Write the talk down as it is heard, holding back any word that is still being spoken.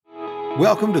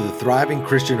Welcome to the Thriving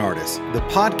Christian Artist, the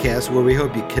podcast where we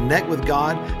hope you connect with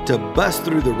God to bust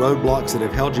through the roadblocks that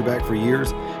have held you back for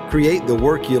years, create the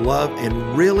work you love,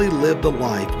 and really live the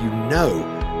life you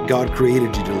know God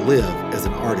created you to live as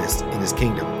an artist in His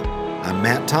kingdom. I'm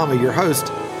Matt Tommey, your host.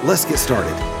 Let's get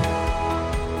started.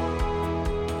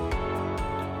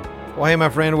 Well, hey, my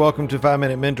friend, welcome to 5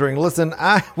 Minute Mentoring. Listen,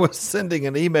 I was sending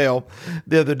an email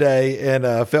the other day and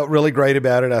felt really great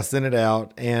about it. I sent it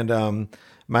out and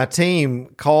my team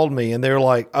called me and they were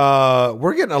like,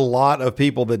 we're getting a lot of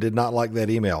people that did not like that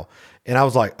email. And I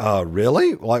was like,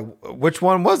 really? Like, which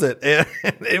one was it? And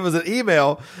it was an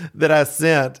email that I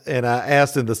sent and I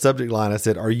asked in the subject line, I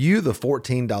said, are you the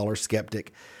 $14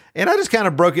 skeptic? And I just kind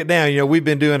of broke it down. You know, we've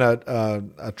been doing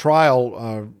a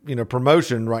trial,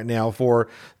 promotion right now for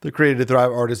the Created to Thrive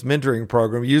Artist Mentoring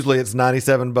Program. Usually it's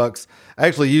 $97.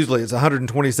 Actually, usually it's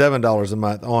 $127 a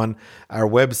month on our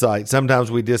website.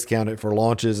 Sometimes we discount it for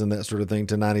launches and that sort of thing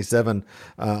to $97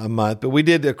 a month. But we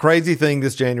did a crazy thing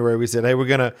this January. We said, hey, we're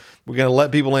gonna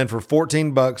let people in for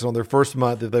 $14 on their first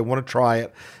month if they want to try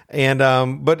it. And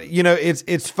but you know,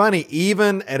 it's funny,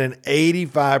 even at an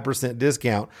 85%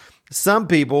 discount. Some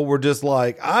people were just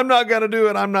like, I'm not going to do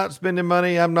it. I'm not spending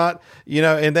money. I'm not,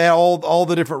 and they had all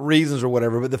the different reasons or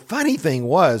whatever. But the funny thing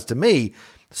was, to me,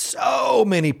 so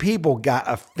many people got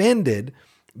offended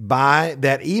by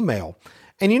that email.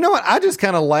 And you know what? I just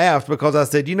kind of laughed because I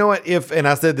said, you know what? And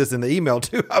I said this in the email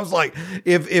too, I was like,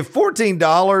 if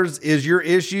 $14 is your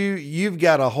issue, you've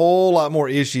got a whole lot more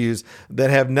issues that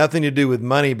have nothing to do with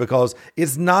money, because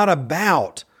it's not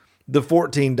about the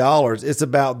 $14. It's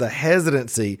about the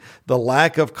hesitancy, the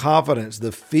lack of confidence,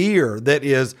 the fear that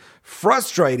is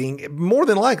frustrating more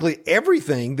than likely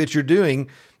everything that you're doing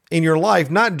in your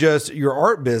life, not just your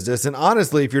art business. And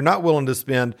honestly, if you're not willing to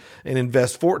spend and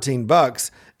invest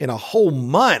 $14 in a whole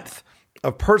month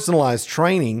of personalized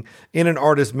training in an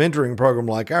artist mentoring program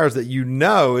like ours that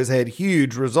has had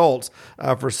huge results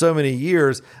for so many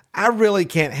years, I really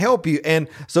can't help you. And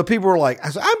so people were like,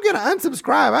 I'm going to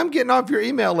unsubscribe. I'm getting off your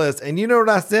email list. And you know what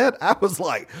I said? I was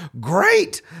like,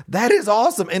 great. That is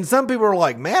awesome. And some people are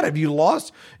like, Matt, have you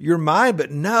lost your mind?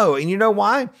 But no. And you know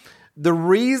why? The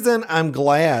reason I'm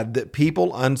glad that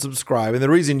people unsubscribe, and the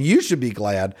reason you should be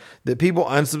glad that people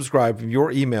unsubscribe from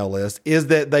your email list, is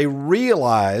that they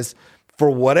realize, for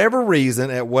whatever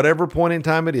reason, at whatever point in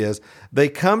time it is, they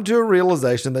come to a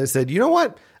realization. They said, you know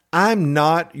what? I'm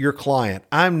not your client.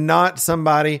 I'm not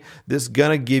somebody that's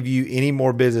going to give you any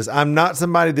more business. I'm not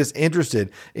somebody that's interested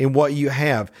in what you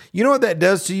have. You know what that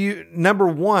does to you? Number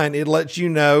one, it lets you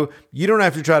know you don't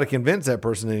have to try to convince that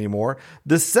person anymore.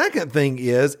 The second thing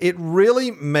is it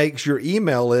really makes your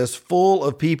email list full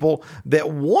of people that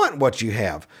want what you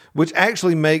have, which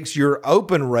actually makes your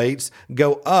open rates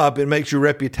go up. It makes your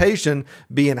reputation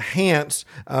be enhanced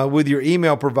with your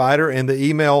email provider and the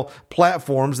email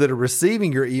platforms that are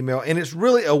receiving your email. And it's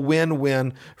really a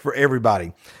win-win for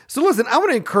everybody. So listen, I want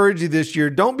to encourage you this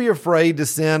year. Don't be afraid to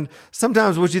send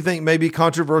sometimes what you think may be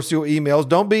controversial emails.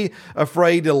 Don't be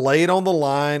afraid to lay it on the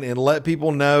line and let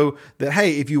people know that,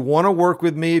 hey, if you want to work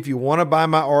with me, if you want to buy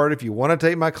my art, if you want to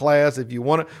take my class, if you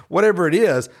want to, whatever it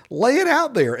is, lay it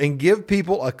out there and give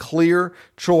people a clear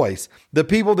choice. The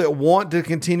people that want to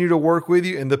continue to work with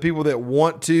you and the people that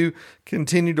want to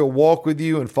continue to walk with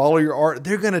you and follow your art,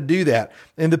 they're going to do that.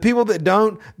 And the people that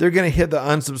don't, they're going to hit the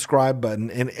unsubscribe button.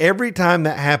 And every time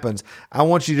that happens, I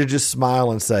want you to just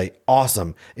smile and say,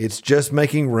 awesome. It's just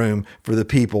making room for the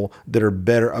people that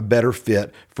are a better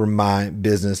fit for my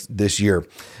business this year.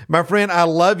 My friend, I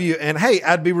love you. And hey,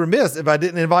 I'd be remiss if I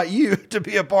didn't invite you to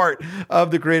be a part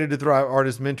of the Created to Thrive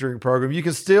Artist Mentoring Program. You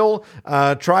can still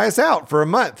try us out for a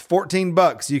month,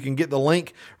 $14. You can get the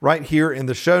link right here in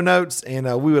the show notes. And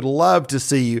we would love to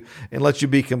see you and let you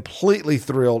be completely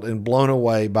thrilled and blown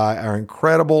away by our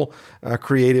incredible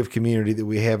creative community that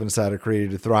we have inside of Created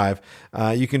to Thrive.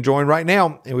 You can join right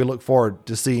now, and we look forward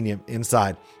to seeing you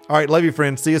inside. All right, love you,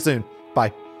 friends. See you soon.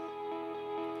 Bye.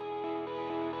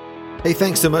 Hey,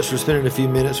 thanks so much for spending a few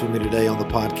minutes with me today on the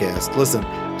podcast. Listen,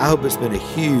 I hope it's been a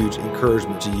huge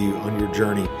encouragement to you on your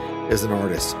journey as an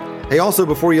artist. Hey, also,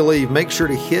 before you leave, make sure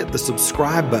to hit the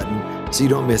subscribe button so you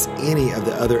don't miss any of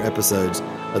the other episodes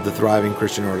of the Thriving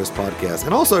Christian Artist podcast.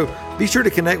 And also, be sure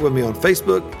to connect with me on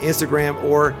Facebook, Instagram,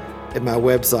 or at my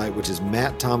website, which is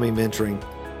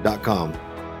matttommeymentoring.com.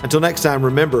 Until next time,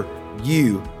 remember,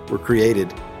 you were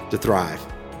created to thrive.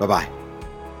 Bye-bye.